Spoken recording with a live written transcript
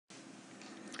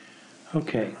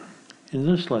Okay, in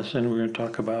this lesson we're going to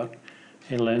talk about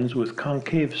a lens with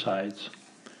concave sides.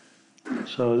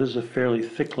 So this is a fairly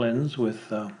thick lens with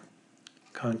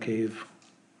concave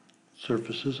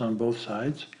surfaces on both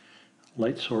sides.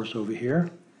 Light source over here.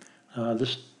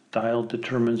 This dial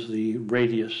determines the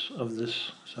radius of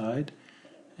this side,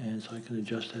 and so I can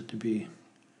adjust that to be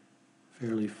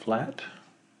fairly flat.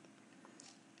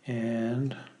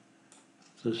 And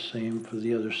the same for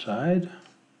the other side.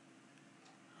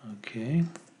 Okay.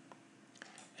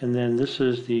 And then this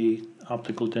is the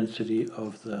optical density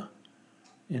of the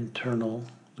internal,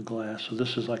 the glass. So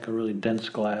this is like a really dense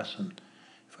glass, and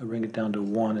if I bring it down to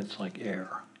 1, it's like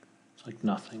air. It's like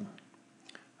nothing.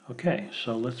 Okay,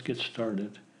 so let's get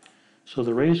started. So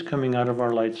the rays coming out of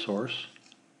our light source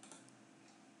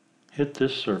hit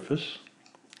this surface,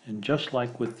 and just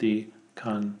like with the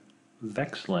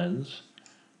convex lens,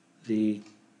 the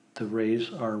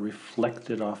rays are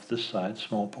reflected off this side,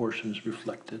 small portions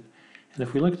reflected. And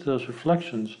if we look at those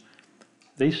reflections,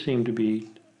 they seem to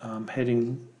be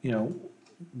heading,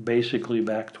 basically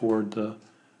back toward the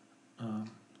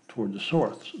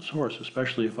source,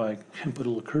 especially if I can put a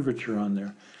little curvature on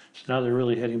there. So now they're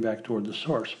really heading back toward the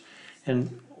source.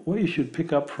 And what you should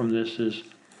pick up from this is,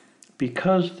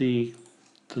 because the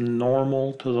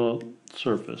normal to the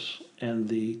surface and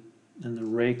the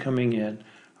ray coming in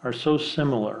are so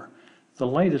similar, the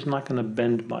light is not going to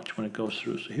bend much when it goes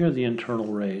through. So here are the internal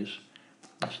rays.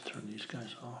 Let's turn these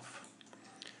guys off.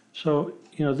 So,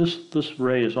 this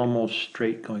ray is almost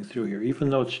straight going through here. Even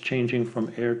though it's changing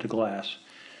from air to glass,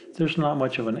 there's not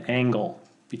much of an angle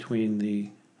between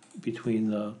the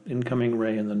incoming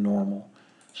ray and the normal.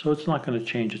 So it's not going to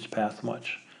change its path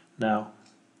much. Now,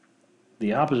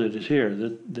 the opposite is here,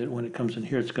 that when it comes in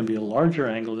here, it's going to be a larger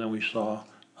angle than we saw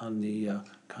on the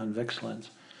convex lens.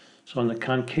 So on the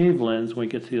concave lens, when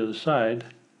we get to the other side,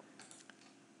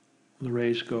 the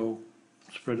rays go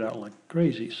spread out like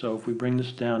crazy. So if we bring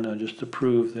this down now just to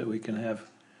prove that we can have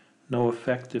no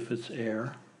effect if it's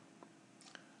air.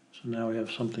 So now we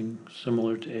have something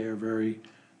similar to air, very,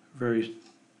 very,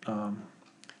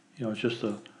 it's just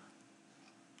a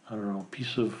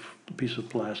piece of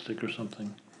plastic or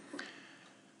something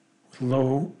with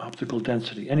low optical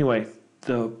density. Anyway,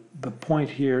 the point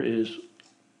here is,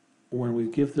 when we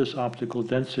give this optical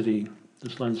density,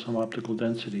 this lens some optical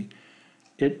density,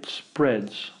 it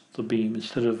spreads the beam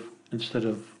instead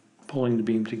of pulling the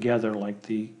beam together like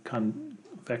the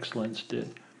convex lens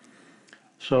did.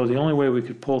 So the only way we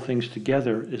could pull things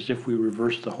together is if we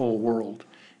reverse the whole world.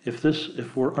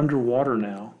 If we're underwater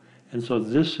now, and so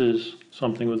this is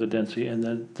something with a density, and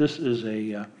then this is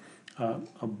a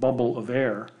bubble of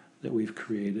air that we've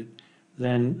created,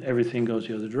 then everything goes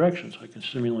the other direction. So I can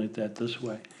simulate that this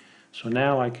way. So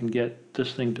now I can get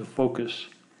this thing to focus.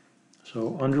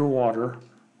 So underwater,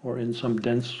 or in some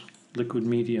dense liquid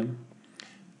medium,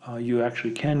 you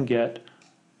actually can get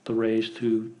the rays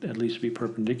to at least be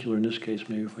perpendicular. In this case,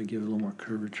 maybe if I give it a little more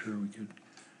curvature, we could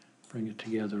bring it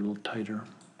together a little tighter.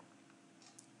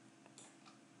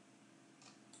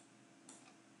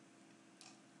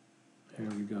 There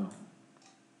we go.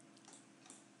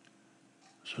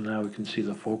 So now we can see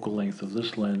the focal length of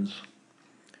this lens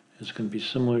is going to be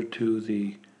similar to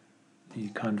the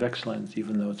convex lens,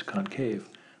 even though it's concave.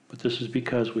 But this is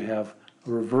because we have a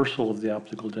reversal of the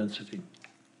optical density.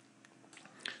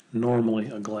 Normally,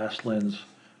 a glass lens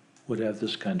would have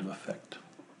this kind of effect.